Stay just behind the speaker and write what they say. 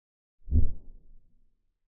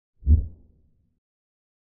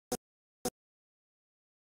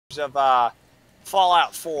of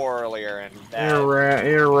Fallout 4 earlier, and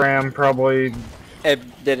Your RAM probably.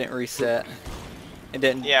 It didn't reset. It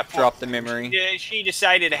didn't drop the memory. She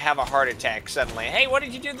decided to have a heart attack suddenly. Hey, what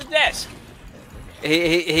did you do to the desk?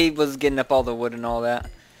 He was getting up all the wood and all that.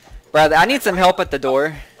 Brother, I need some help at the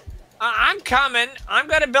door. I'm coming. I'm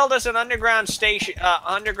gonna build us an underground station,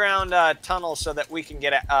 underground tunnel, so that we can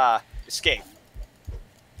get escape.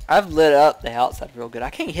 I've lit up the outside real good. I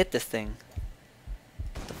can't hit this thing.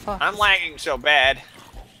 What the fuck? I'm lagging so bad.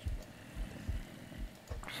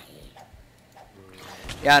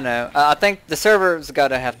 Yeah, I know. I think the server's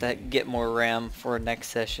gotta have to get more RAM for next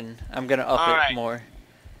session. I'm gonna up it more.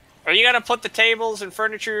 Are you gonna put the tables and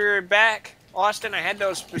furniture back, Austin? I had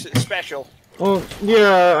those special. Well,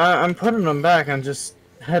 yeah, I'm putting them back. I just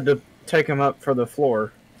had to take them up for the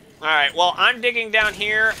floor. Alright, well, I'm digging down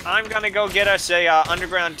here. I'm gonna go get us a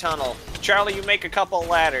underground tunnel. Charlie, you make a couple of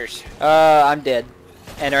ladders. I'm dead.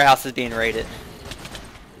 And our house is being raided.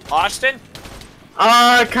 Austin?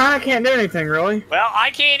 I kinda can't do anything, really. Well,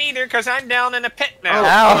 I can't either, because I'm down in a pit now.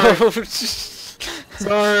 Ow!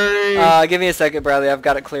 Sorry. Give me a second, Bradley. I've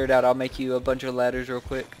got it cleared out. I'll make you a bunch of ladders real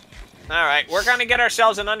quick. Alright, we're gonna get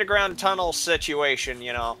ourselves an underground tunnel situation,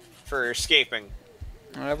 you know, for escaping.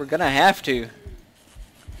 Alright, we're gonna have to.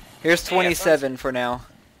 Here's 27 for now.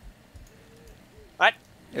 What?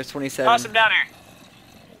 Here's 27. Toss him down here.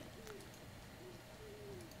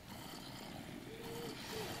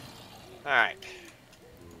 Alright.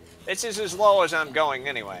 This is as low as I'm going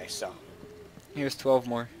anyway, so. Here's 12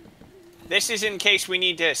 more. This is in case we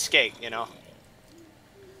need to escape, you know.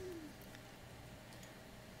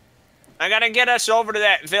 I gotta get us over to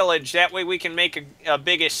that village. That way we can make a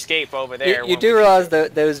big escape over there. You do realize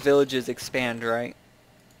that those villages expand, right?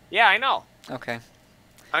 Yeah, I know. Okay.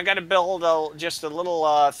 I gotta build just a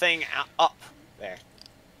little thing up there.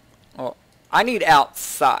 Well, I need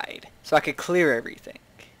outside so I could clear everything.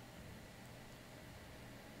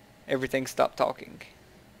 Everything stopped talking.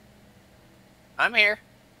 I'm here.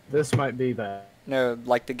 This might be that. No,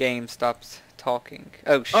 like the game stops talking.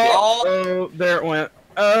 Oh shit. Oh, there it went.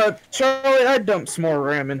 Charlie, I dumped some more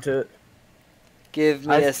RAM into it. Give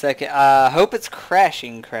me a second. Hope it's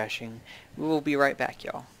crashing. We will be right back,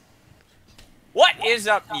 y'all. What is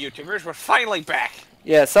up, YouTubers? We're finally back.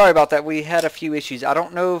 Yeah, sorry about that. We had a few issues. I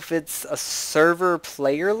don't know if it's a server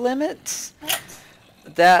player limit.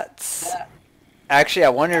 That's... Actually, I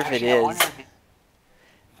wonder if it is.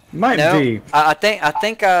 Might be. I think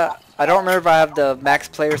I don't remember if I have the max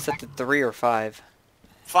player set to 3 or 5.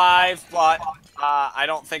 5, but I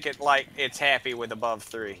don't think it's happy with above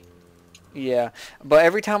 3. Yeah, but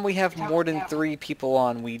every time we have more than 3 people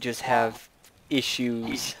on, we just have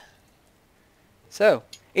issues. So,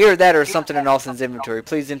 either that or something in Austin's inventory.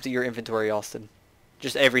 Please empty your inventory, Austin.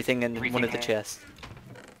 Just everything in one of the chests.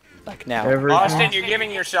 Like now. Austin, you're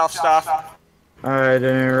giving yourself stuff. I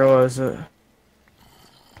didn't realize it.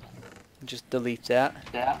 Just delete that.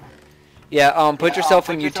 Yeah, put yourself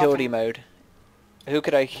in utility mode. Who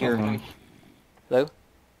could I hear? Hello?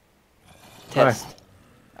 Test.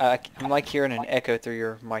 I'm like hearing an echo through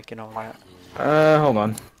your mic and all that. Hold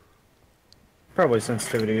on. Probably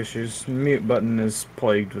sensitivity issues. Mute button is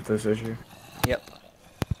plagued with this issue. Yep.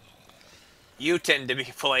 You tend to be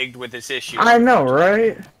plagued with this issue. I know,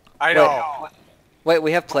 right? I know. Wait,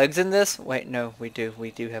 we have plagues in this? Wait, no, we do.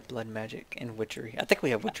 We do have blood magic and witchery. I think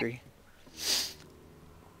we have witchery.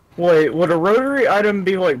 Wait, would a rotary item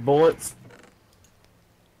be like bullets?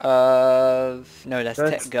 No, that's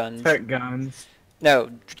tech guns. Tech guns.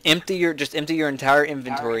 No, just empty your entire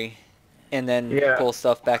inventory, and then pull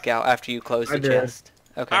stuff back out after you close the chest.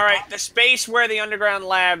 Okay. All right, the space where the underground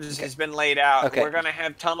labs has been laid out. Okay. We're gonna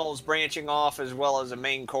have tunnels branching off as well as a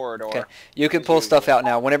main corridor. Okay. You can pull stuff out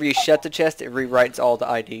now. Whenever you shut the chest, it rewrites all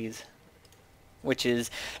the IDs. Which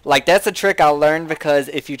is, like, that's a trick I learned because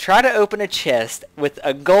if you try to open a chest with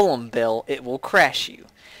a golem bill, it will crash you.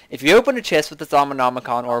 If you open a chest with the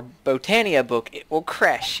Zombonomicon or Botania book, it will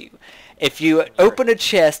crash you. If you open a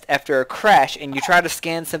chest after a crash and you try to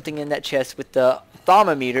scan something in that chest with the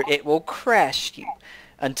thermometer, it will crash you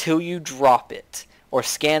until you drop it or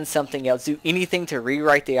scan something else. Do anything to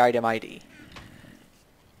rewrite the item ID.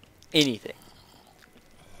 Anything.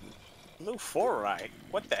 Blue fluorite?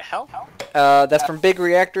 What the hell? That's from Big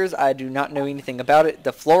Reactors. I do not know anything about it.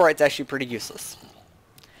 The fluorite's actually pretty useless.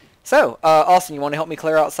 So, Austin, you want to help me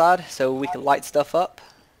clear outside so we can light stuff up?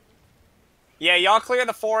 Yeah, y'all clear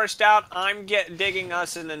the forest out. I'm digging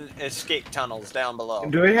us in an escape tunnels down below.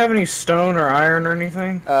 Do we have any stone or iron or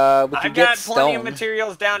anything? I've got plenty of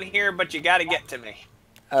materials down here, but you gotta get to me.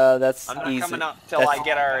 That's easy. I'm not coming up till I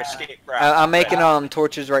get our escape route. I'm making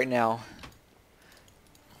torches right now.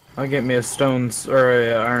 I'll get me a or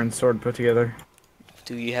a iron sword put together.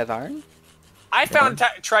 Do you have iron? I found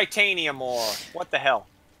tritanium ore. What the hell?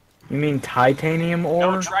 You mean titanium ore?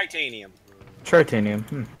 No, tritanium.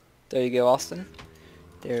 Tritanium. There you go, Austin.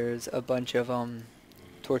 There's a bunch of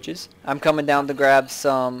torches. I'm coming down to grab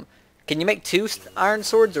some. Can you make 2 iron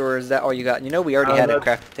swords, or is that all you got? You know we already had a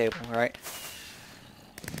crafting table, right?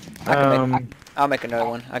 I'll make another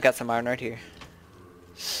one. I got some iron right here.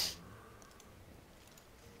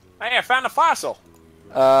 Hey, I found a fossil.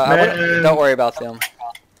 Don't worry about them.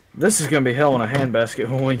 This is gonna be hell in a handbasket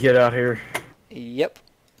when we get out here. Yep.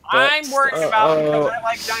 I'm worried about them because I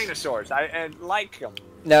like dinosaurs. I like them.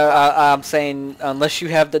 No, I'm saying unless you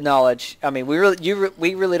have the knowledge. I mean, we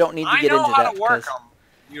really don't need to get into that. I know how to work them.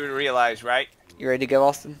 You realize, right? You ready to go,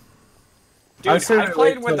 Austin? Dude, I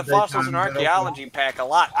played with the Fossils and Archaeology pack a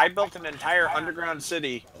lot. I built an entire underground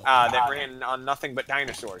city that ran on nothing but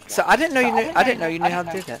dinosaurs. So I didn't know you knew. I didn't know you knew how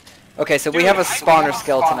to do that. Okay, so we have a spawner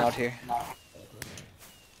skeleton out here.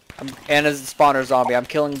 And a spawner zombie. I'm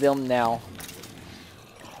killing them now.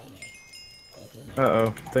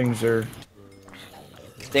 Uh-oh. Things are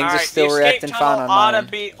still reacting fine on mine. Ought to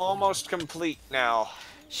be almost complete now.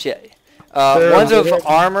 Shit. Ones with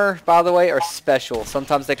armor, by the way, are special.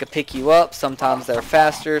 Sometimes they could pick you up. Sometimes they're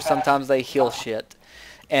faster. Sometimes they heal shit.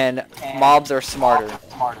 And mobs are smarter.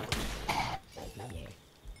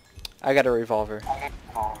 I got a revolver.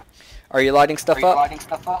 Are you lighting stuff up?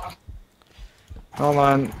 Hold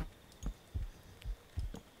on.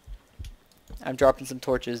 I'm dropping some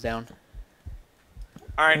torches down.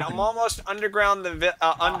 Alright, I'm almost underground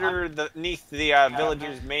underneath the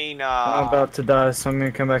village's main I'm about to die, so I'm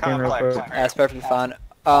gonna come back in real quick. That's perfectly fine.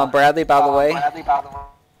 Bradley, by the way,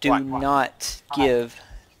 do not give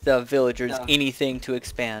the villagers anything to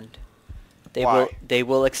expand. They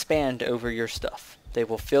will expand over your stuff. They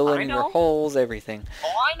will fill in your holes, everything.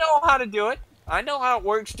 Oh, I know how to do it. I know how it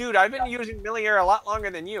works, dude. I've been using Milliair a lot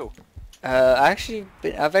longer than you. I've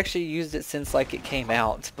actually used it since like it came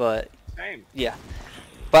out, but same. Yeah.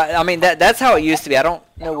 But I mean that's how it used to be. I don't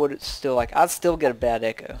know what it's still like. I still get a bad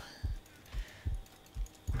echo.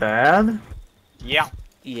 Bad? Yeah.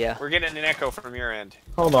 Yeah. We're getting an echo from your end.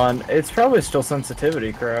 Hold on. It's probably still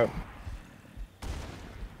sensitivity crap.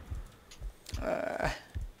 I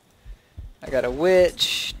got a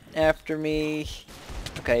witch after me.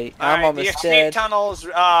 Okay, I'm almost dead. The escape tunnel's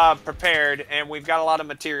prepared, and we've got a lot of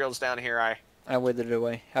materials down here. I withered it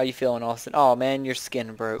away. How you feeling, Austin? Oh man, your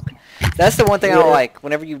skin broke. That's the one thing I don't like.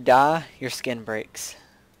 Whenever you die, your skin breaks.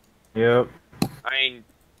 Yep. I mean,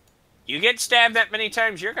 you get stabbed that many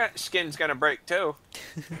times, your skin's gonna break too.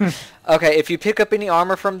 Okay, if you pick up any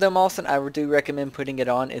armor from them, Austin, I do recommend putting it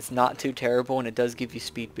on. It's not too terrible, and it does give you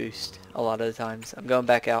speed boost a lot of the times. I'm going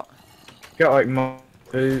back out. Got like more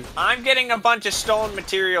food. I'm getting a bunch of stone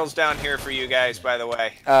materials down here for you guys, by the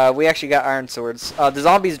way. We actually got iron swords. The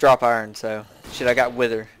zombies drop iron, so shit, I got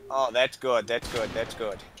wither. Oh, that's good. That's good. That's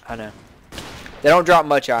good. I know. They don't drop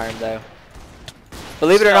much iron though.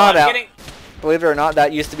 Believe it or not,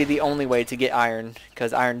 that used to be the only way to get iron,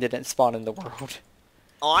 because iron didn't spawn in the world.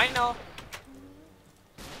 Oh, I know.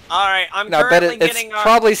 Alright, I'm no, currently getting it's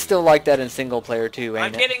probably still like that in single player too,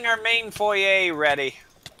 ain't it? I'm getting our main foyer ready.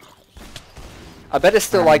 I bet it's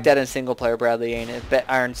still like that in single player, Bradley, ain't it? I bet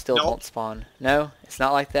iron still won't spawn. No? It's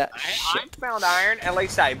not like that? I found iron, at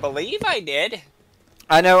least I believe I did.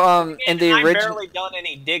 I know, in the original... I've barely done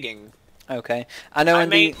any digging. Okay. I know in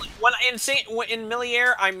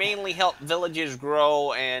Milliair, I mainly help villages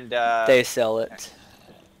grow and, they sell it.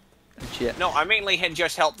 Shit. No, I mainly had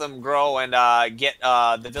just helped them grow and, get,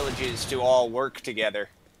 the villages to all work together.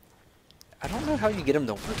 I don't know how you get them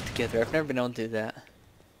to work together. I've never been able to do that.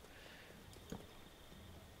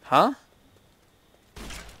 Huh?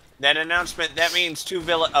 That announcement, that means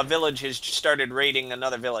a village has started raiding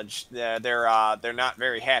another village. They're not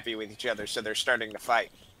very happy with each other, so they're starting to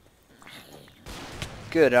fight.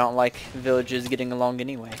 Good, I don't like villages getting along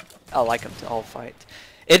anyway. I like them to all fight.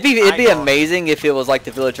 It'd be amazing if it was like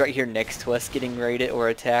the village right here next to us getting raided or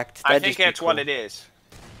attacked. I think that's what it is.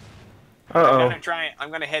 Uh-oh.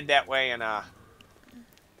 I'm gonna head that way and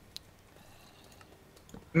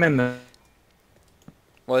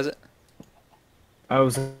What was it? I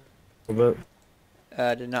was a little bit.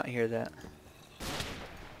 I did not hear that.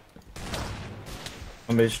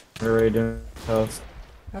 Somebody's raiding the house.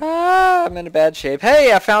 Ah, I'm in a bad shape.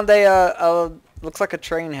 Hey, I found a looks like a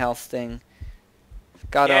train house thing.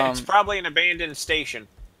 Got it's probably an abandoned station.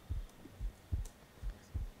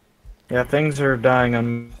 Yeah, things are dying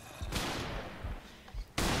on.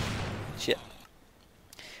 Shit.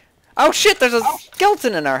 Oh shit! There's a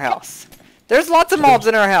skeleton in our house. There's lots of mobs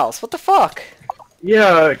in our house. What the fuck?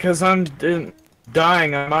 Yeah, because I'm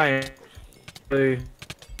dying on my end.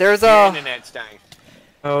 There's Your a... internet's dying.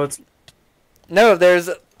 Oh, it's... No, there's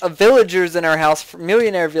villagers in our house.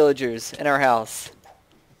 Millionaire villagers in our house.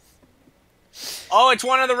 Oh, it's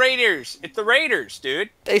one of the raiders. It's the raiders, dude.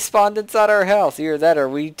 They spawned inside our house. Either that or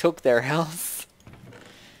we took their house.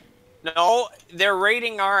 No, they're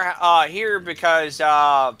raiding our here because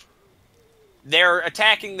they're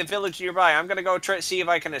attacking the village nearby. I'm gonna go see if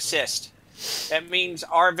I can assist. That means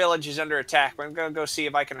our village is under attack. I'm gonna go see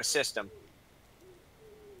if I can assist them.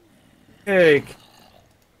 Hey,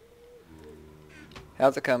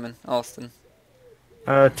 How's it coming, Austin?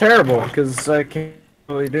 terrible, because I can't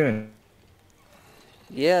really do it.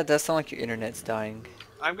 Yeah, it does sound like your internet's dying.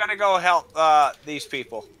 I'm gonna go help these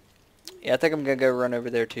people. Yeah, I think I'm gonna go run over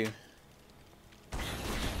there too.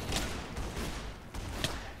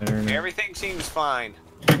 Everything seems fine.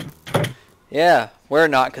 Yeah, we're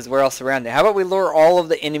not because we're all surrounded. How about we lure all of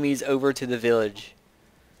the enemies over to the village?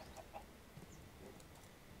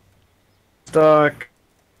 Stuck.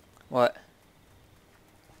 What?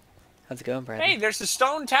 How's it going, Brad? Hey, there's a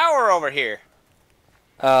stone tower over here.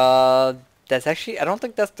 That's actually, I don't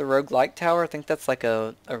think that's the roguelike tower. I think that's like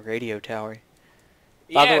a radio tower.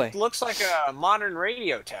 Yeah, By the way, it looks like a modern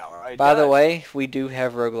radio tower. It by the does. way, we do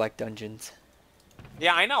have roguelike dungeons.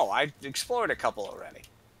 Yeah, I know. I explored a couple already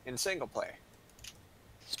in single player.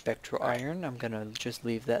 Spectral iron, I'm gonna just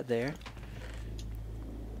leave that there.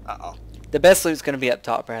 Uh-oh. The best loot's gonna be up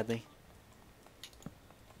top, Bradley.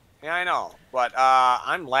 Yeah, I know. But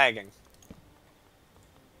I'm lagging.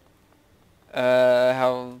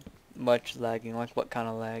 How much lagging? Like what kind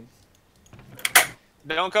of lag?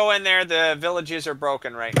 Don't go in there. The villages are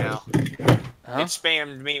broken right now. Huh? It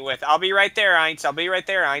spammed me with, I'll be right there, Einz. I'll be right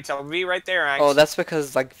there, Einz. I'll be right there, Einz. Oh, that's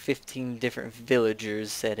because like 15 different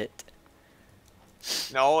villagers said it.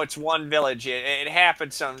 No, it's one village. It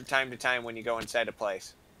happens from time to time when you go inside a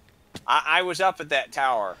place. I was up at that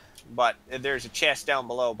tower, but there's a chest down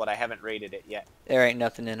below, but I haven't raided it yet. There ain't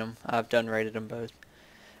nothing in them. I've done raided them both.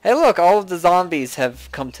 Hey, look, all of the zombies have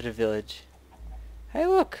come to the village. Hey,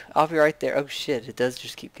 look, I'll be right there. Oh shit, it does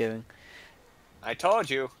just keep going. I told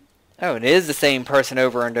you. Oh, it is the same person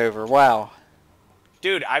over and over. Wow.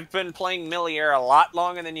 Dude, I've been playing Millier a lot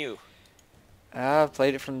longer than you. I've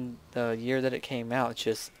played it from the year that it came out. It's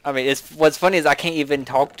just, I mean, it's what's funny is I can't even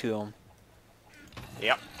talk to them.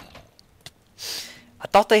 Yep. I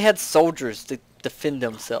thought they had soldiers to defend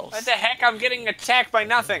themselves. What the heck? I'm getting attacked by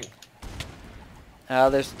nothing.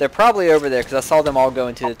 They're probably over there because I saw them all go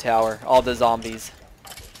into the tower. All the zombies.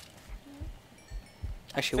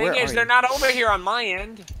 Actually, where Thing are is, you? they're not over here on my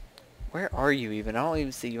end. Where are you even? I don't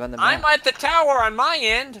even see you on the map. I'm at the tower on my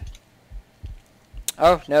end.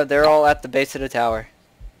 Oh, no, they're all at the base of the tower.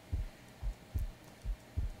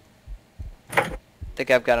 I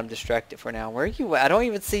think I've got them distracted for now. Where are you at? I don't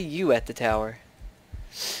even see you at the tower.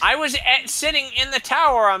 I was sitting in the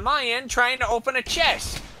tower on my end trying to open a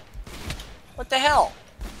chest. What the hell?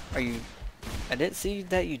 Are you... I didn't see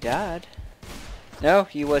that you died. No,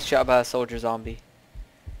 you was shot by a soldier zombie.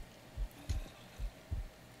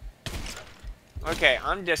 Okay,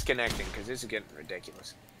 I'm disconnecting because this is getting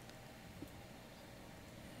ridiculous.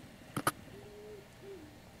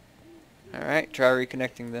 Alright, try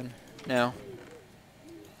reconnecting then. No.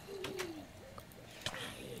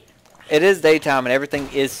 It is daytime and everything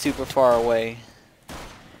is super far away.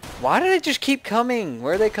 Why do they just keep coming?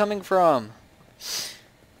 Where are they coming from?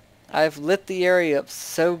 I've lit the area up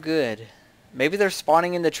so good. Maybe they're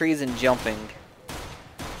spawning in the trees and jumping.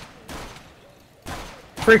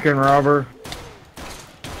 Freaking robber.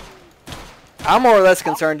 I'm more or less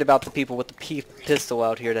concerned about the people with the pistol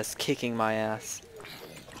out here that's kicking my ass.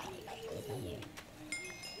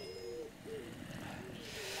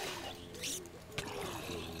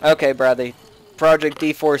 Okay, Bradley. Project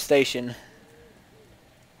Deforestation.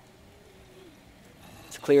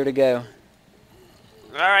 It's clear to go.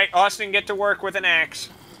 Alright, Austin, get to work with an axe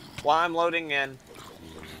while I'm loading in.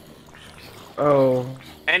 Oh.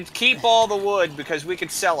 And keep all the wood because we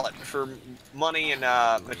could sell it for money and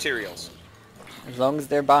materials. As long as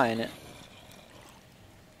they're buying it.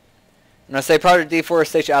 When I say Project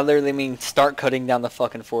Deforestation, I literally mean start cutting down the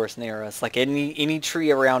fucking forest near us. Like any tree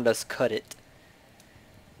around us, cut it.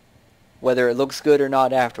 Whether it looks good or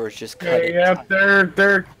not afterwards, just cut it. Yep,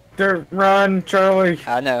 they're run, Charlie.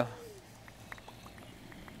 I know.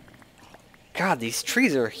 God, these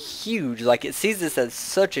trees are huge. Like it sees this as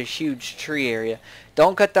such a huge tree area.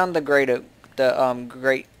 Don't cut down the great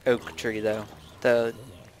oak tree though.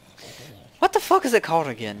 What the fuck is it called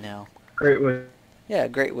again now? Great wood. Yeah,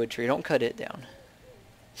 great wood tree. Don't cut it down.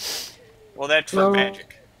 Well, that's for So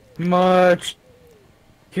magic. much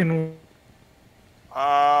Can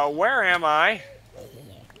Where am I?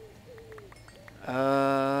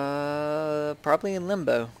 Probably in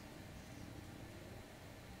limbo.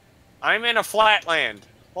 I'm in a flatland.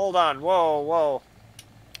 Hold on. Whoa, whoa.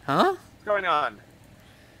 Huh? What's going on?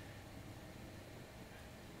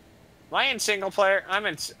 Am I in single player?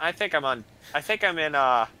 I think I'm in,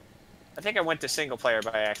 I think I went to single player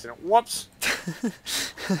by accident. Whoops.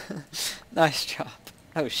 Nice job.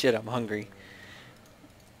 Oh shit, I'm hungry.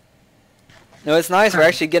 No, it's nice. We're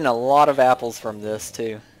actually getting a lot of apples from this,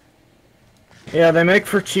 too. Yeah, they make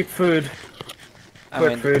for cheap food.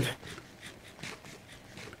 Quick food.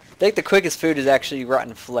 I think the quickest food is actually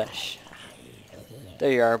rotten flesh.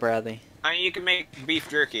 There you are, Bradley. I mean, you can make beef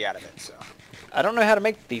jerky out of it, so. I don't know how to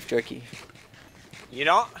make beef jerky. You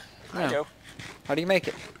don't? No. I do. How do you make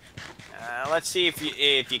it? Let's see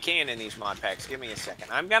if you can in these mod packs. Give me a second.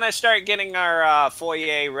 I'm gonna start getting our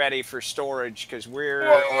foyer ready for storage because we're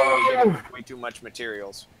already getting way too much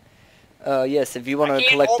materials. Yes, if you want to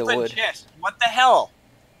collect the wood. Chest. What the hell?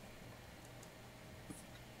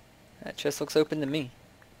 That chest looks open to me.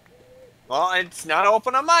 Well, it's not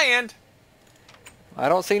open on my end. I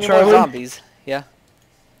don't see any Charlie? more zombies. Yeah.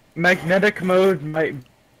 Magnetic mode might.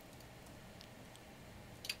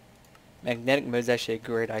 Magnetic mode is actually a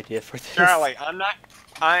great idea for this. Charlie,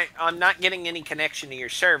 I'm not getting any connection to your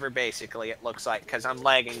server. Basically, it looks like because I'm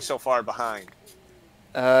lagging so far behind.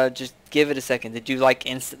 Just give it a second. Did you like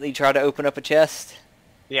instantly try to open up a chest?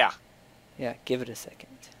 Yeah. Yeah, give it a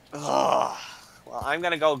second. Ugh. Well, I'm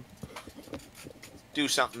gonna go do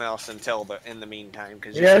something else in the meantime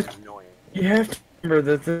because it's annoying. You have to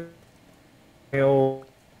remember that the old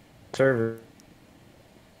server.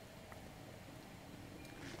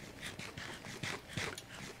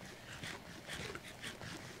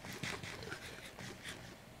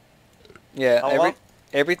 Yeah,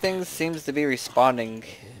 everything seems to be responding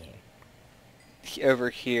over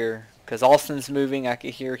here. Because Austin's moving, I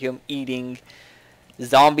can hear him eating.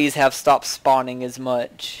 Zombies have stopped spawning as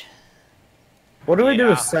much. What do we do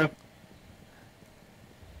with sap?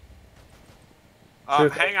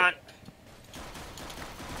 Hang on.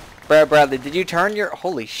 Bradley, did you turn your...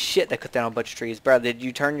 Holy shit, that cut down a bunch of trees. Bradley, did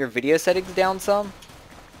you turn your video settings down some?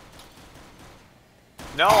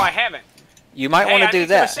 No, I haven't. You might want to do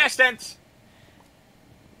that. Assistance.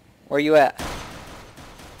 Where you at?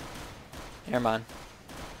 Never mind.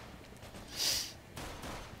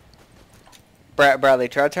 Bradley,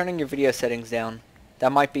 try turning your video settings down.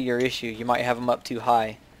 That might be your issue. You might have them up too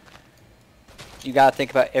high. You gotta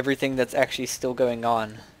think about everything that's actually still going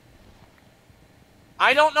on.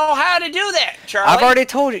 I don't know how to do that, Charlie. I've already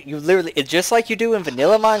told you. You literally, it's just like you do in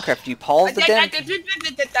vanilla Minecraft. You pause the damn...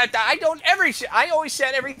 I always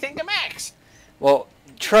set everything to max. Well,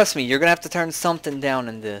 trust me, you're gonna have to turn something down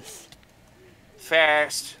in this.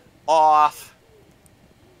 Fast, off,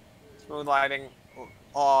 smooth lighting,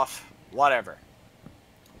 off, whatever.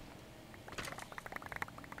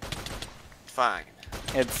 Fine.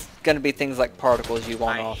 It's gonna be things like particles you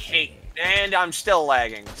want off. And I'm still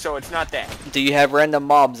lagging, so it's not that. Do you have random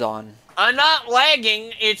mobs on? I'm not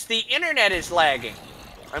lagging, it's the internet is lagging.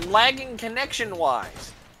 I'm lagging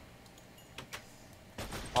connection-wise.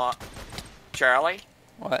 Charlie?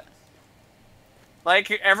 What?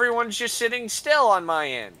 Like, everyone's just sitting still on my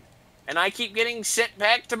end. And I keep getting sent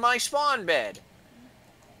back to my spawn bed.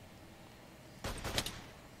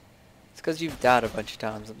 It's because you've died a bunch of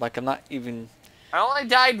times. Like, I'm not even... I only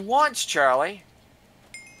died once, Charlie.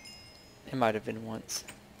 It might have been once.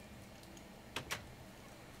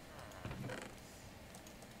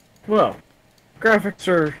 Well, graphics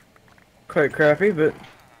are quite crappy, but...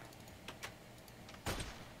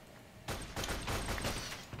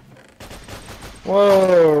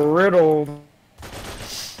 Whoa, riddled.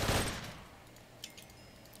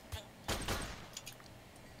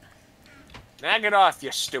 Knock it off,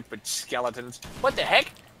 you stupid skeletons. What the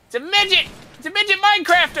heck? It's a midget! It's a midget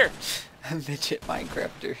Minecrafter! A midget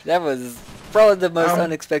Minecrafter. That was probably the most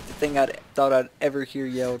unexpected thing I thought I'd ever hear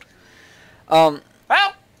yelled. Well,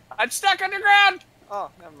 I'm stuck underground! Oh,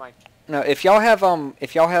 never mind. No, if y'all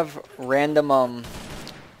have random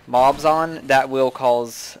mobs on, that will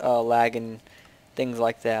cause lag and things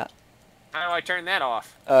like that. How do I turn that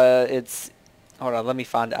off? It's... Hold on, let me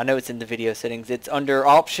find it. I know it's in the video settings. It's under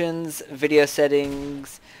options, video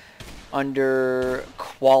settings, under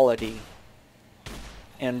quality.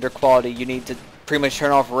 And under quality, you need to pretty much turn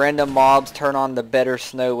off random mobs, turn on the better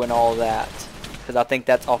snow and all that. Because I think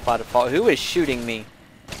that's off by default. Who is shooting me?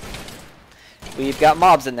 We've got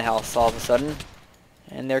mobs in the house all of a sudden.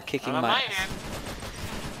 And they're kicking my ass.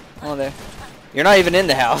 Oh, there. You're not even in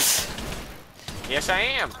the house. Yes, I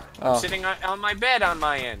am. I'm sitting on my bed on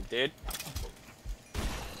my end, dude.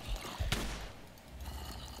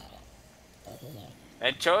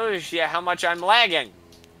 That shows you how much I'm lagging.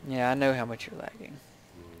 Yeah, I know how much you're lagging.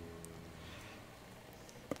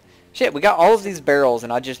 Shit, we got all of these barrels,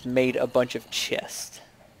 and I just made a bunch of chests.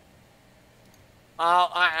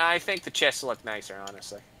 I think the chests look nicer,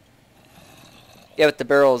 honestly. Yeah, but the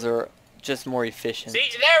barrels are just more efficient.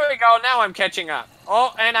 See, there we go. Now I'm catching up.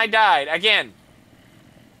 Oh, and I died again.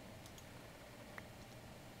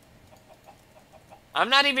 I'm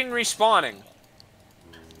not even respawning.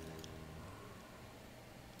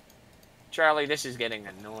 Charlie, this is getting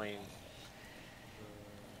annoying.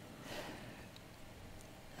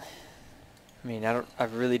 I mean, I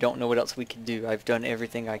really don't know what else we can do. I've done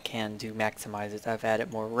everything I can to maximize it. I've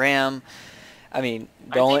added more RAM. I mean,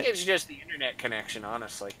 I think it's just the internet connection,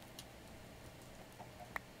 honestly.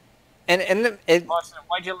 Austin,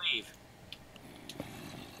 why'd you leave?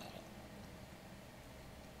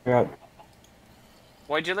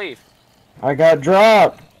 Why'd you leave? I got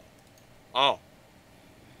dropped. Oh.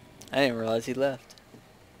 I didn't realize he left.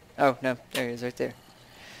 Oh, no. There he is right there.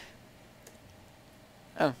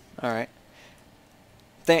 Oh, alright.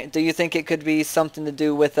 Do you think it could be something to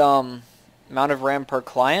do with amount of RAM per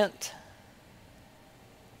client?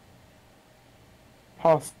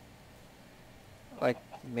 Possibly. Like,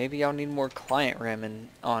 maybe y'all need more client RAM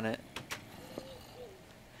on it.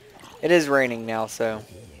 It is raining now, so...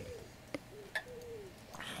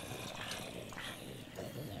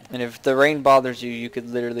 And if the rain bothers you, you could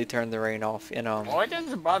literally turn the rain off in Oh, it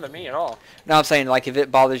doesn't bother me at all. No, I'm saying like if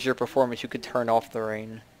it bothers your performance, you could turn off the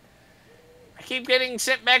rain. I keep getting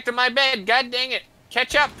sent back to my bed. God dang it!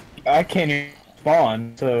 Catch up. I can't even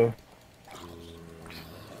spawn, so.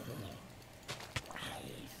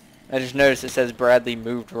 I just noticed it says Bradley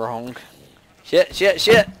moved wrong. Shit! Shit!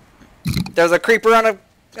 Shit! There's a creeper on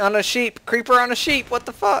a sheep. Creeper on a sheep. What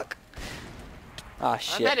the fuck? Ah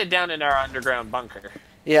shit. I'm headed down in our underground bunker.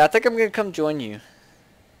 Yeah, I think I'm gonna come join you.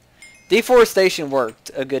 Deforestation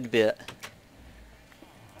worked a good bit.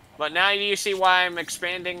 But now you see why I'm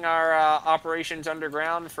expanding our operations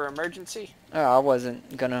underground for emergency? Oh, I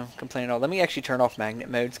wasn't gonna complain at all. Let me actually turn off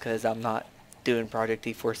magnet modes because I'm not doing Project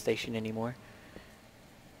Deforestation anymore.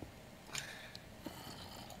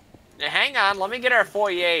 Hang on, let me get our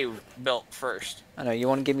foyer built first. I know, you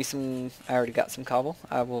want to give me some... I already got some cobble.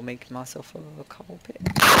 I will make myself a cobble pick.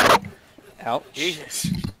 Ouch.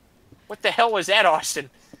 Jesus. What the hell was that, Austin?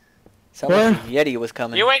 Sounded like a Yeti was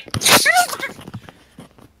coming. You ain't...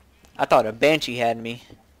 I thought a Banshee had me.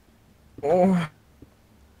 Oh.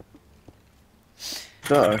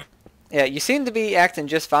 Duh. Yeah, you seem to be acting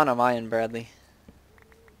just fine on my end, Bradley.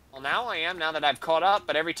 Well, now I am, now that I've caught up,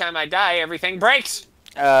 but every time I die, everything breaks!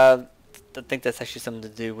 I think that's actually something to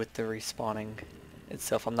do with the respawning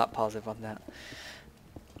itself. I'm not positive on that.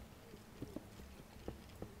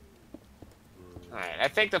 Alright, I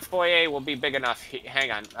think the foyer will be big enough.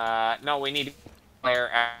 Hang on. No, we need a layer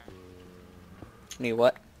out. Need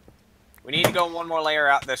what? We need to go one more layer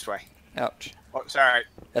out this way. Ouch. Oh, sorry.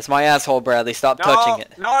 That's my asshole, Bradley. Stop touching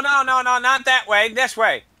it. No, not that way. This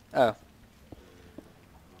way. Oh.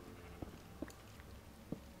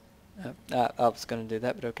 I was going to do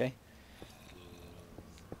that, but okay.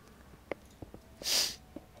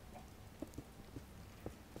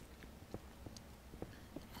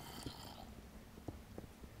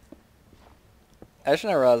 I just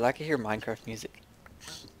now realized I can hear Minecraft music.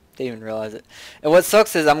 Didn't even realize it. And what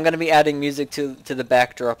sucks is I'm going to be adding music to the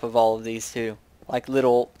backdrop of all of these too. Like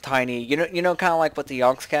little tiny, you know kind of like what the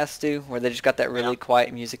Yogscasts do, where they just got that really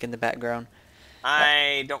quiet music in the background.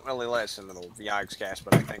 I don't really listen to the Yogscast,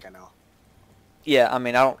 but I think I know. Yeah, I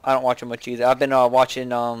mean, I don't watch him much either. I've been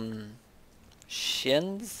watching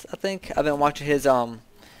Shins, I think. I've been watching his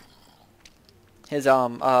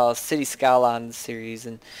City Skylines series,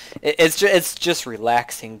 and it's just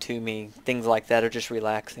relaxing to me. Things like that are just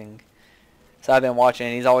relaxing. So I've been watching,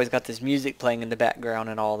 and he's always got this music playing in the background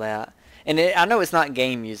and all that. And I know it's not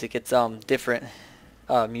game music. It's different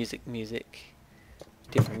music.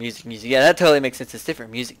 Different music. Yeah, that totally makes sense. It's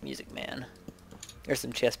different music, man. There's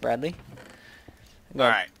some chests, Bradley.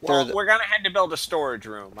 Alright, well, we're going to have to build a storage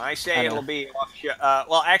room. I say it'll be off...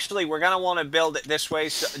 well, actually, we're going to want to build it this way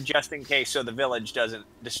just in case so the village doesn't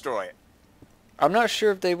destroy it. I'm not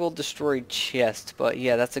sure if they will destroy chests, but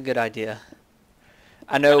yeah, that's a good idea.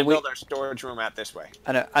 I know we're going to build our storage room out this way.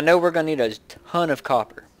 I know we're going to need a ton of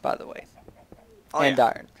copper, by the way. And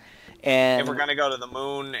iron. And if we're going to go to the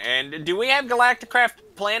moon, and do we have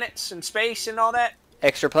Galacticraft planets and space and all that?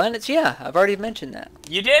 Extra planets? Yeah, I've already mentioned that.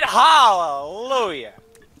 You did? Hallelujah!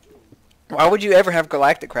 Why would you ever have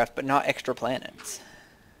Galacticraft but not extra planets?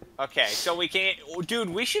 Okay, so we can't... Dude,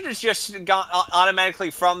 we should have just gone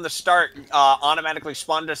automatically from the start, automatically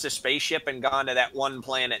spawned us a spaceship and gone to that one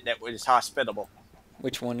planet that was hospitable.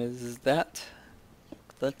 Which one is that? I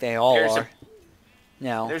think they all There's are.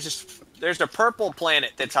 Now. There's a purple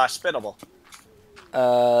planet that's hospitable.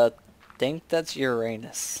 Think that's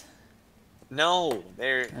Uranus. No,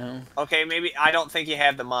 there... Okay, maybe... I don't think you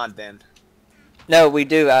have the mod then. No, we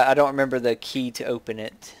do. I don't remember the key to open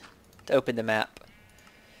it. To open the map.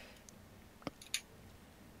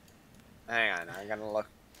 Hang on, I gotta look.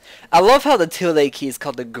 I love how the tilde key is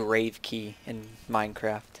called the grave key in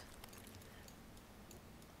Minecraft.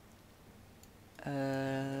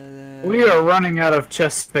 We are running out of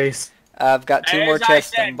chest space. I've got two more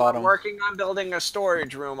chests on the We're bottom. working on building a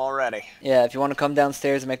storage room already. Yeah, if you want to come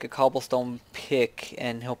downstairs and make a cobblestone pick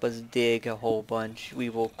and help us dig a whole bunch,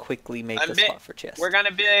 we will quickly make a spot for chests. We're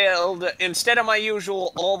gonna build, instead of my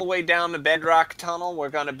usual all the way down the bedrock tunnel, we're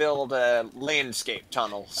gonna build a landscape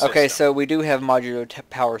tunnel system. Okay, so we do have modular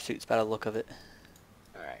power suits by the look of it.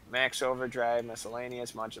 Alright, max overdrive,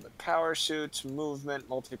 miscellaneous, modular power suits, movement,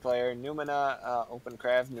 multiplayer, Numina, open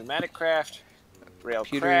craft, pneumatic craft.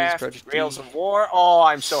 Railcraft, Rails of War. Oh,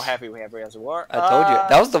 I'm so happy we have Rails of War. I told you.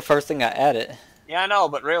 That was the first thing I added. Yeah, I know,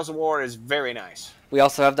 but Rails of War is very nice. We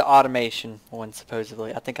also have the automation one,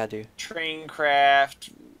 supposedly. I think I do.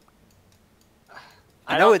 Traincraft.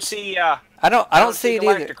 I know it's... see... I don't see it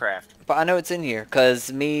either. Galacticraft. But I know it's in here,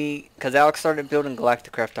 because Alex started building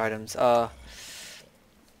Galacticraft items. Alright.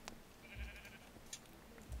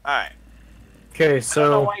 Okay, so... I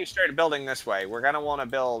don't know why you started building this way. We're going to want to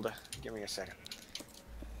build... Give me a second.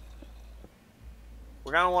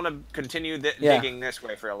 We're going to want to continue digging this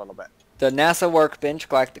way for a little bit. The NASA workbench,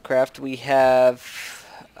 Galacticraft, we have,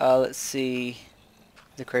 let's see,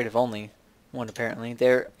 the creative only one apparently.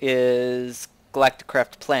 There is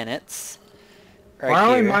Galacticraft planets. Right Why here.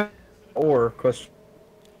 are we mining ore? Question.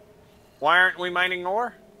 Why aren't we mining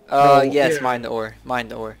ore? Yes, yeah. mine the ore. Mine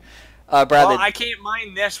the ore. Bradley. Well, I can't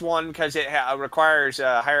mine this one because it requires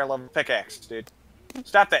a higher level pickaxe, dude.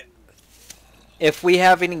 Stop that. If we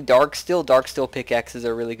have any dark steel pickaxes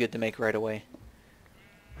are really good to make right away.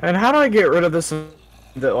 And how do I get rid of this?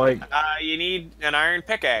 That like. You need an iron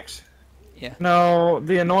pickaxe. Yeah. No,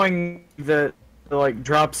 the annoying that like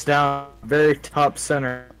drops down very top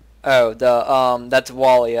center. Oh, that's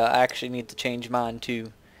Walia. I actually need to change mine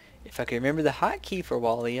too. If I can remember the hotkey for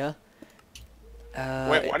Walia.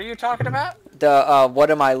 Wait, what are you talking about? The what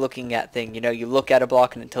am I looking at thing. You know, you look at a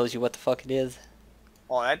block and it tells you what the fuck it is.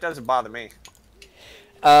 Well, that doesn't bother me.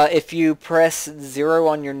 If you press 0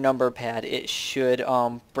 on your number pad, it should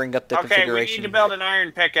bring up the configuration. Okay, we need to build an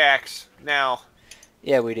iron pickaxe now.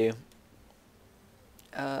 Yeah, we do.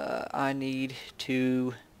 I need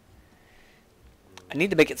to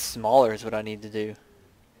make it smaller is what I need to do.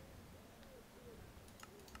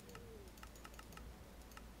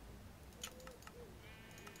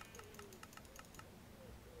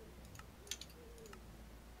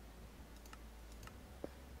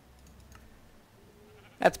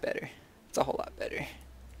 That's better. It's a whole lot better.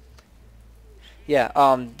 Yeah,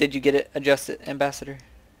 did you get it adjusted, Ambassador?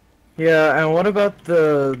 Yeah, and what about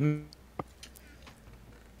the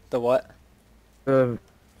what? The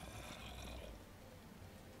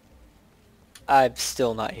I'm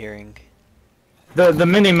still not hearing. the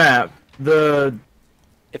mini map.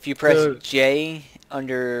 If you press J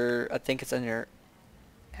under, I think it's under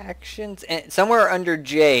actions, and somewhere under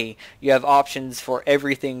J, you have options for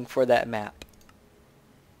everything for that map.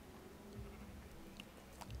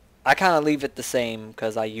 I kind of leave it the same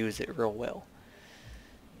because I use it real well.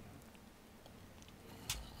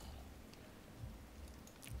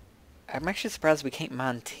 I'm actually surprised we can't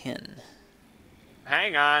mine 10.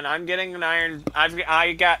 Hang on, I'm getting an iron.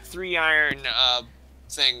 I got 3 iron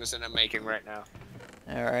things that I'm making right now.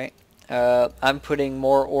 All right. I'm putting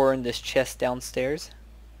more ore in this chest downstairs.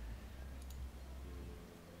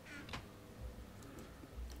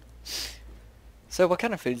 So what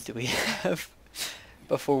kind of foods do we have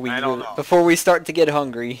before we start to get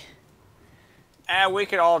hungry? We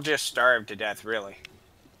could all just starve to death, really.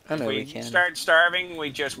 I know we If can. we start starving, we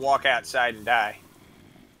just walk outside and die.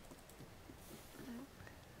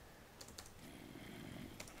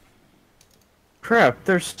 crap,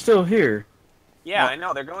 they're still here. Yeah, I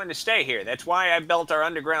know. They're going to stay here. That's why I built our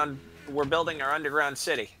underground... We're building our underground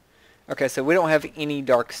city. Okay, so we don't have any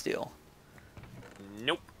dark steel.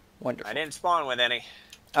 Nope. Wonderful. I didn't spawn with any.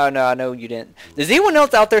 Oh, no, I know you didn't. Does anyone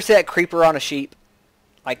else out there see that creeper on a sheep?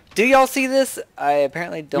 Like, do y'all see this? I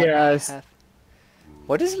apparently don't have...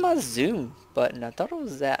 What is my zoom button? I thought it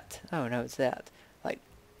was that. Oh, no, it's that. Like,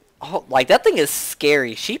 oh, like that thing is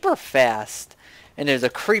scary. Sheep are fast. And there's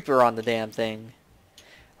a creeper on the damn thing.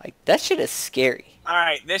 Like, that shit is scary.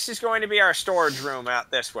 Alright, this is going to be our storage room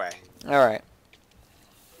out this way. Alright.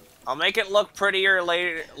 I'll make it look prettier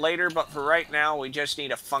later, but for right now, we just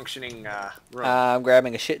need a functioning room. I'm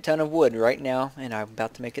grabbing a shit ton of wood right now, and I'm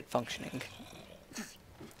about to make it functioning.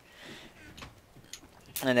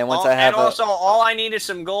 And then once I have and also, all I need is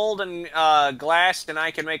some gold and glass, and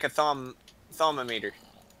I can make a thermometer.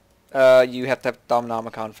 You have to have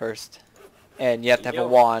Thaumonomicon first. And you have to have a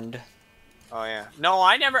wand. Oh, yeah. No,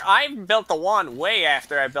 I built the wand way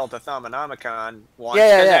after I built the Thaumonomicon once.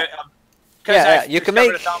 Yeah. Because you can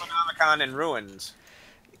make a Thaumonomicon in ruins.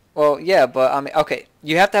 Well, yeah, but, I mean, okay.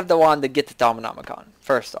 You have to have the wand to get the Thaumonomicon,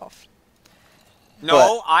 first off.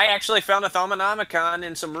 No, I actually found a Thaumonomicon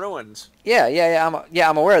in some ruins. Yeah,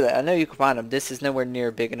 I'm aware of that. I know you can find them. This is nowhere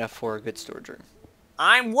near big enough for a good storage room.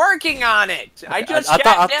 I'm working on it. Okay, I just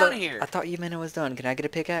got down here. I thought you meant it was done. Can I get a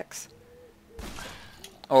pickaxe?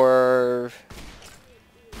 Or...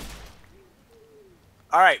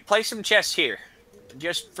 Alright, place some chests here.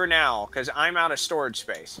 Just for now, because I'm out of storage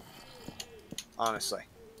space. Honestly.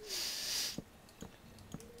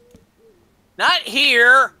 Not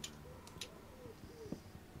here!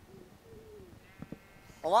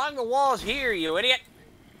 Along the walls here, you idiot!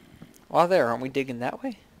 While there, aren't we digging that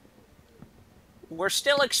way? We're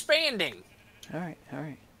still expanding. Alright.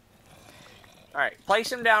 Alright, place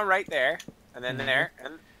them down right there. And then there.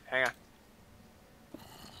 And hang on.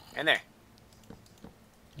 And there.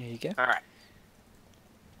 There you go. Alright.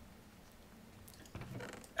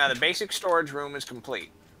 Now the basic storage room is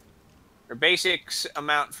complete. Your basic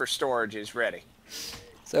amount for storage is ready.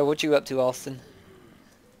 So what you up to, Austin?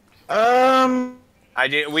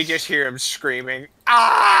 We just hear him screaming.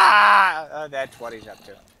 Ah! That's what he's up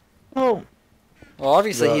to. Oh. Well,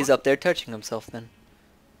 obviously he's up there touching himself then.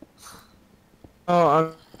 Oh,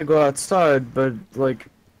 I'm gonna go outside, but like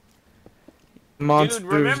monsters.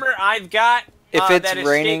 Dude, remember I've got if it's that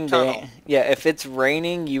raining, escape tunnel. if it's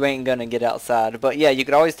raining, you ain't gonna get outside. But yeah, you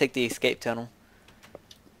could always take the escape tunnel.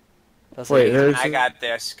 Wait, I got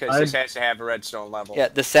this because this has to have a redstone level. Yeah,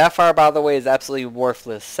 the sapphire, by the way, is absolutely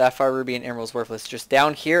worthless. Sapphire, ruby, and emerald is worthless. Just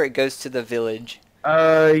down here, it goes to the village.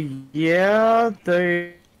 Yeah,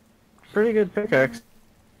 they pretty good pickaxe.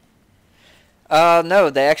 No,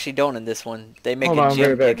 they actually don't in this one. They make a gem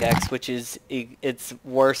very bad. pickaxe, which is it's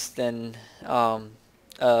worse than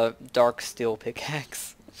dark steel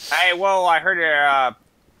pickaxe. Hey, whoa! I heard a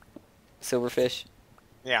Silverfish.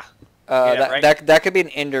 yeah. That could be an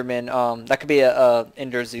Enderman. That could be a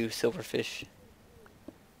Ender Zoo silverfish.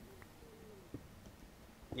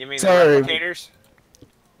 You mean Sorry. the replicators?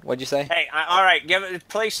 What'd you say? Hey, all right.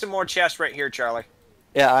 Place some more chests right here, Charlie.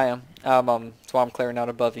 Yeah, I am. That's why I'm clearing out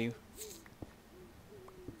above you.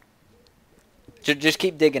 Just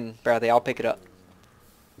keep digging, Bradley. I'll pick it up.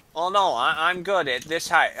 Oh no, I'm good at this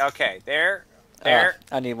height. Okay, there.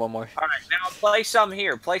 I need one more. All right, now place some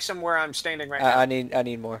here. Place some where I'm standing right now. I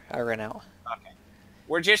need more. I ran out. Okay.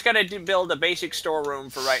 We're just gonna build a basic storeroom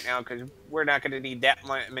for right now because we're not gonna need that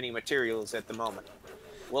many materials at the moment.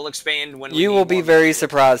 We'll expand when you will be very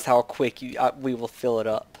surprised how quick we will fill it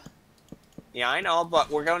up. Yeah, I know, but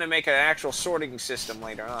we're going to make an actual sorting system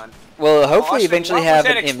later on. We'll hopefully Austin, eventually what have was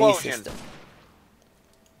an that ME explosion? system.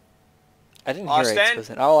 I didn't hear an Austin?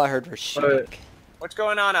 explosion. All I heard was shriek. What's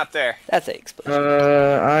going on up there? That's an explosion.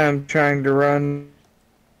 I am trying to run.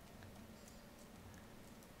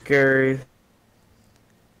 Scary.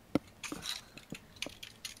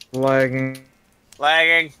 Lagging.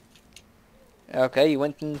 Lagging. Okay, you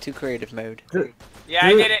went into creative mode. Yeah,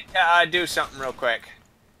 I did it. Do something real quick.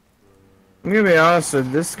 I'm gonna be honest,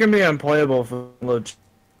 this is gonna be unplayable for load.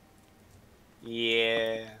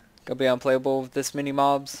 Yeah. Gonna be unplayable with this many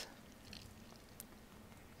mobs.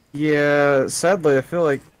 Yeah, sadly, I feel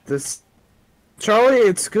like this. Charlie,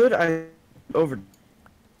 it's good.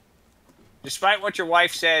 Despite what your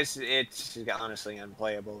wife says, it's honestly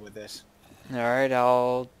unplayable with this. Alright,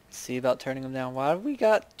 I'll see about turning them down. Why do we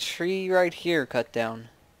got tree right here cut down?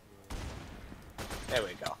 There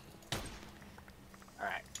we go.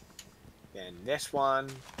 Alright. Then this one,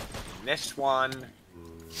 and this one, and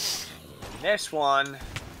this one.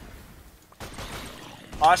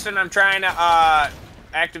 Austin, I'm trying to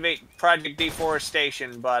activate Project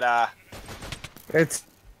Deforestation, but It's.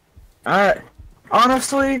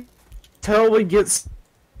 Honestly, till we get.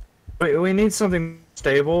 We need something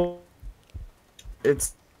stable.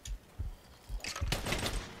 It's.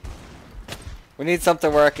 We need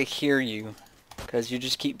something where I could hear you. Because you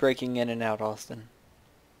just keep breaking in and out, Austin.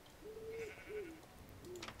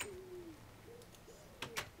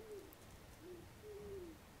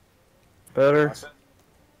 Better. Austin?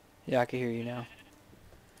 Yeah, I can hear you now.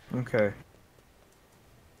 Okay.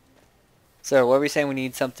 So, what were we saying? We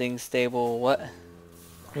need something stable. What?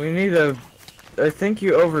 We need a... I think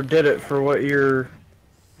you overdid it for what your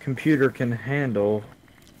computer can handle.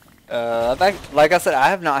 Like I said, I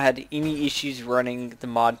have not had any issues running the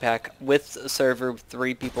mod pack with a server with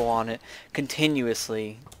 3 people on it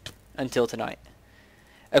continuously until tonight.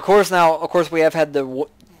 Of course, we have had the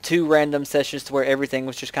 2 random sessions to where everything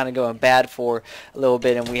was just kind of going bad for a little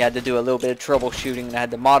bit, and we had to do a little bit of troubleshooting, and I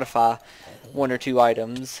had to modify 1 or 2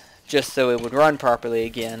 items just so it would run properly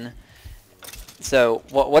again. So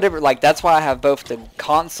whatever, like that's why I have both the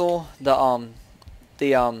console, the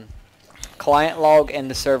client log and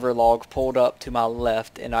the server log pulled up to my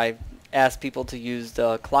left, and I asked people to use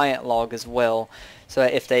the client log as well, so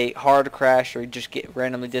that if they hard crash or just get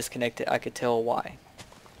randomly disconnected, I could tell why.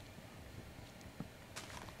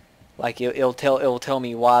 Like it'll tell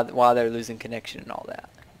me why they're losing connection and all that,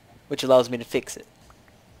 which allows me to fix it.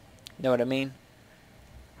 Know what I mean?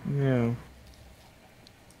 Yeah.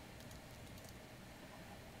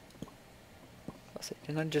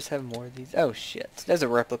 Didn't I just have more of these? Oh shit, there's a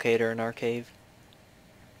replicator in our cave.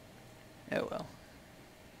 Oh well.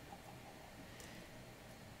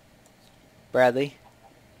 Bradley,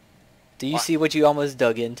 do you see what you almost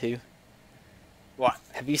dug into? What?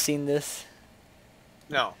 Have you seen this?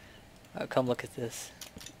 No. Oh, come look at this.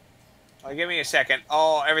 Oh, give me a second.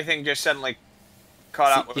 Oh, everything just suddenly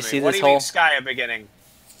caught up with you me. see What this do you mean hole? sky a beginning?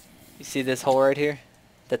 You see this hole right here?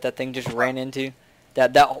 That thing just ran into?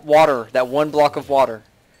 That water, that 1 block of water.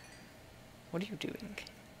 What are you doing?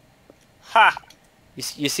 Ha!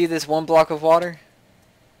 You see this 1 block of water?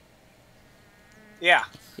 Yeah.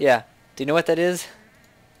 Yeah. Do you know what that is?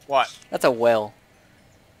 What? That's a well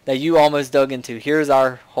that you almost dug into. Here's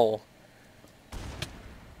our hole.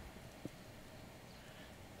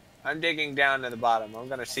 I'm digging down to the bottom. I'm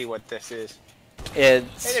gonna see what this is.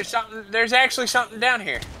 It's Hey, there's something. There's actually something down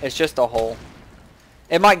here. it's just a hole.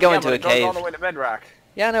 It might go into but a it goes cave. all the way to bedrock.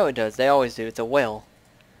 Yeah, I know it does. They always do. It's a well.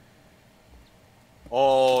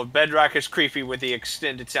 Oh, bedrock is creepy with the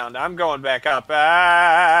extended sound. I'm going back up.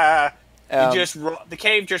 Ah! The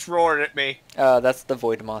cave just roared at me. That's the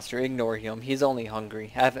void monster. Ignore him. He's only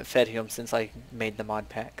hungry. I haven't fed him since I made the mod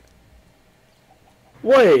pack.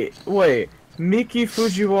 Wait. Miki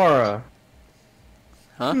Fujiwara.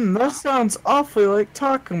 Huh? That sounds awfully like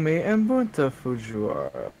Takumi and Bunta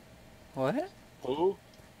Fujiwara. What? Who?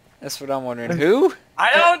 That's what I'm wondering. Who?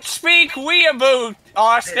 I don't speak weeaboo,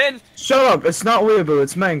 Austin. Shut up! It's not weeaboo.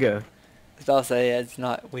 It's manga. I'll say it's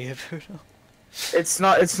not weeaboo. It's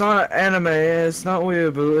not anime. It's not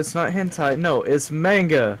weeaboo. It's not hentai. No, it's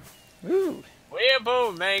manga. Ooh.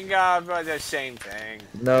 Weeaboo, manga, but the same thing.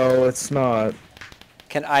 No, it's not.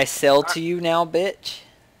 Can I sell to you now, bitch?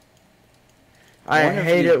 I One of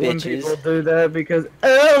hate you it when bitches. people do that because,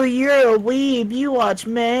 oh, you're a weeb. You watch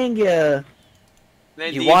manga.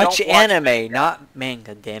 Then You don't watch anime, manga. not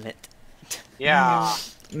manga, damn it. Yeah.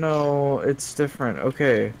 No, it's different.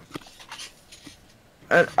 Okay.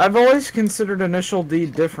 I've always considered Initial D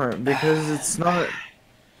different because it's not.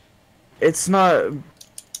 It's not.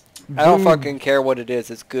 I don't boob- fucking care what it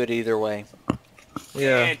is. It's good either way.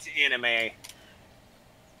 Yeah. It's anime.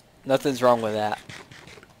 Nothing's wrong with that.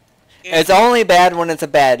 It's only bad when it's a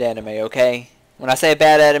bad anime, okay? When I say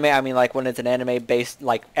bad anime, I mean like when it's an anime based,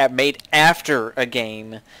 like made after a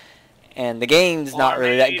game, and the game's not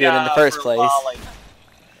really that good in the first place. Lollies.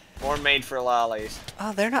 Or made for lollies.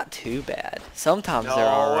 Oh, they're not too bad. Sometimes they're No,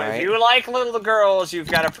 alright. if you like little girls, you've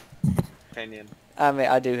got a opinion. I mean,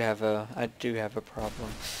 I do have a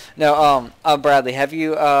problem. No, Bradley, have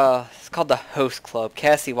you, it's called the Host Club.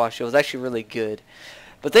 Cassie watched it. It was actually really good.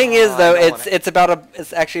 But thing is, though, I know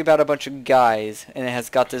it's actually about a bunch of guys, and it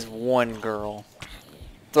has got this one girl.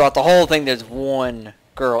 Throughout the whole thing, there's one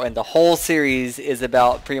girl, and the whole series is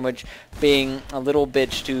about pretty much being a little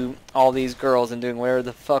bitch to all these girls and doing whatever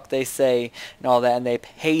the fuck they say and all that, and they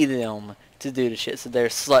pay them to do the shit. So they're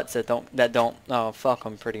sluts that don't fuck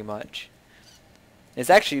them pretty much.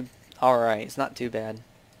 It's actually alright. It's not too bad.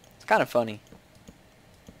 It's kind of funny.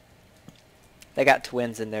 They got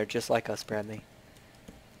twins in there just like us, Bradley.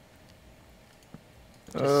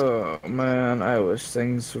 Oh man, I wish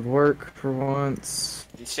things would work for once.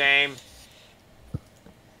 Same.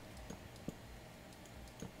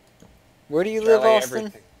 Where do you live, Charlie,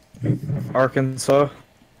 Austin? everything. Arkansas.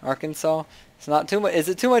 Arkansas? It's not too much. Is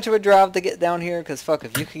it too much of a drive to get down here? Cause fuck,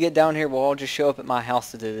 if you could get down here, we'll all just show up at my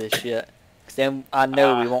house to do this shit. Cause then I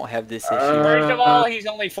know we won't have this issue. First of all, he's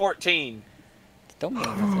only 14. Don't mean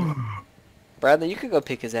nothing. Bradley, you could go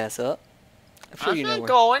pick his ass up. I'm sure I'm you know not where.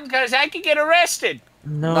 going because I could get arrested.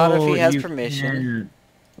 No, Not if he has you permission.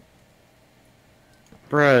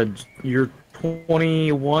 Brad, you're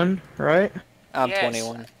 21, right? I'm Yes.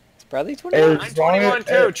 21. Is Bradley 21? I'm 21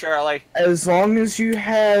 too, Charlie. As long as you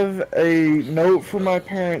have a note from my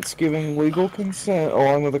parents giving legal consent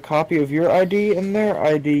along with a copy of your ID and their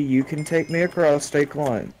ID, you can take me across state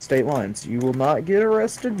lines. You will not get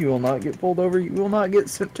arrested, you will not get pulled over, you will not get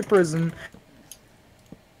sent to prison.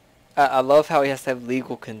 I love how he has to have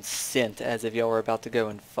legal consent as if y'all were about to go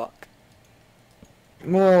and fuck.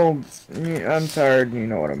 Well, I'm tired, you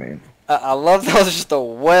know what I mean. I love that was just a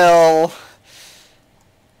well.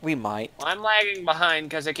 We might. Well, I'm lagging behind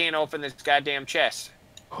because I can't open this goddamn chest.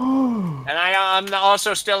 And I'm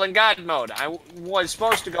also still in God mode. I was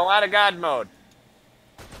supposed to go out of God mode.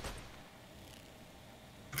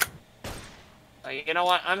 You know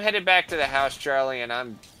what? I'm headed back to the house, Charlie, and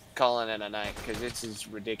I'm calling it a night because this is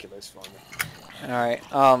ridiculous for me. Alright,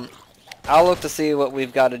 I'll look to see what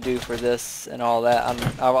we've got to do for this and all that.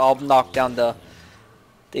 I'll knock down the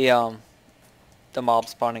mob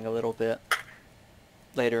spawning a little bit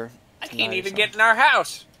later. I can't even get in our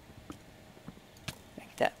house.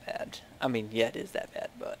 Ain't that bad. I mean, yeah, it is that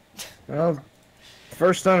bad, but... Well,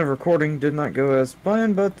 first night of recording did not go as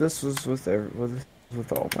planned, but this was with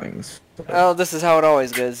all things. Oh, this is how it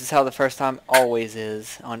always goes. This is how the first time always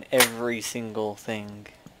is on every single thing.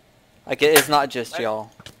 Like, it's not just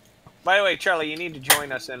y'all. By the way, Charlie, you need to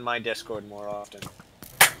join us in my Discord more often.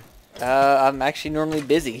 I'm actually normally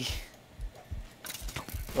busy.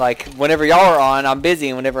 Like, whenever y'all are on, I'm busy,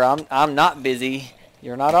 and whenever I'm not busy,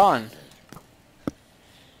 you're not on.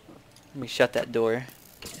 Let me shut that door.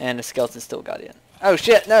 And the skeleton still got in. Oh,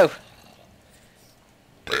 shit, no!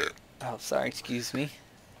 Oh, sorry, excuse me.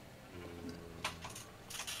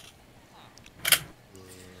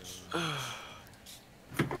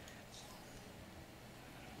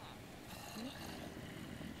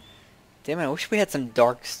 Damn it, I wish we had some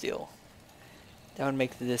dark steel. That would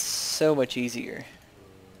make this so much easier.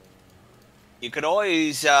 You could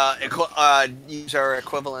always use our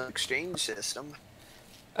equivalent exchange system.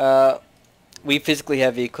 We physically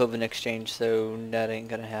have the equivalent exchange, so that ain't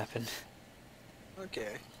gonna happen.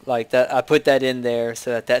 Okay. Like that, I put that in there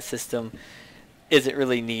so that system isn't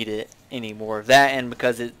really needed anymore. That and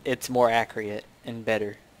because it's more accurate and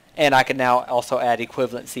better. And I can now also add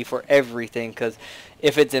equivalency for everything, because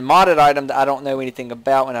if it's a modded item that I don't know anything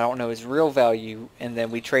about and I don't know its real value, and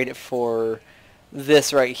then we trade it for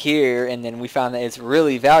this right here, and then we found that it's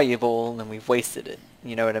really valuable, then we've wasted it.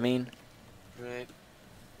 You know what I mean? Right.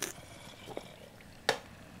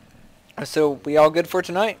 So, we all good for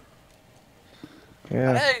tonight?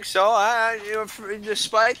 Yeah. I think so.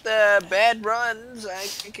 Despite the bad runs, I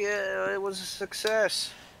think it was a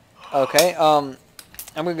success. Okay,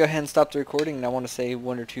 I'm going to go ahead and stop the recording, and I want to say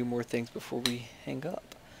one or two more things before we hang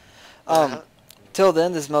up. Till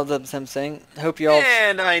then, this is ModPack saying, hope you all...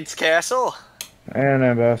 And Heinz Castle. And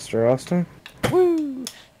Ambassador Austin. Woo!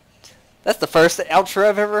 That's the first outro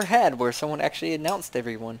I've ever had where someone actually announced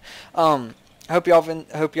everyone. Hope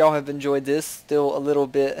y'all have enjoyed this. Still a little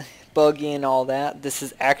bit buggy and all that. This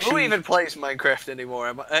is actually... Who even plays Minecraft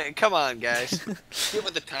anymore? Come on, guys. Get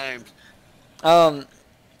with the times.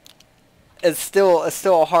 It's still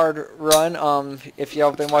a hard run. If y'all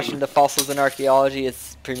have been watching the Fossils and Archaeology,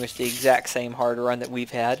 it's pretty much the exact same hard run that we've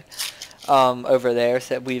had over there.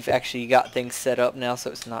 So we've actually got things set up now, so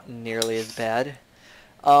it's not nearly as bad.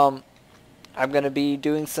 I'm going to be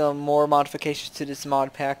doing some more modifications to this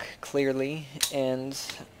mod pack, clearly, and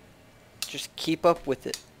just keep up with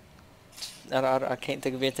it. I can't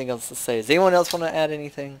think of anything else to say. Does anyone else want to add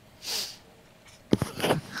anything?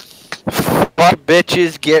 Fuck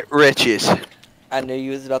bitches, get riches. I knew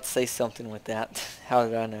you was about to say something with that. How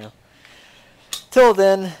did I know? Till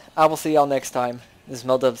then, I will see y'all next time. This is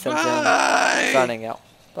ModPack Here, signing out.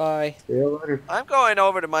 Bye. See you later. I'm going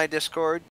over to my Discord.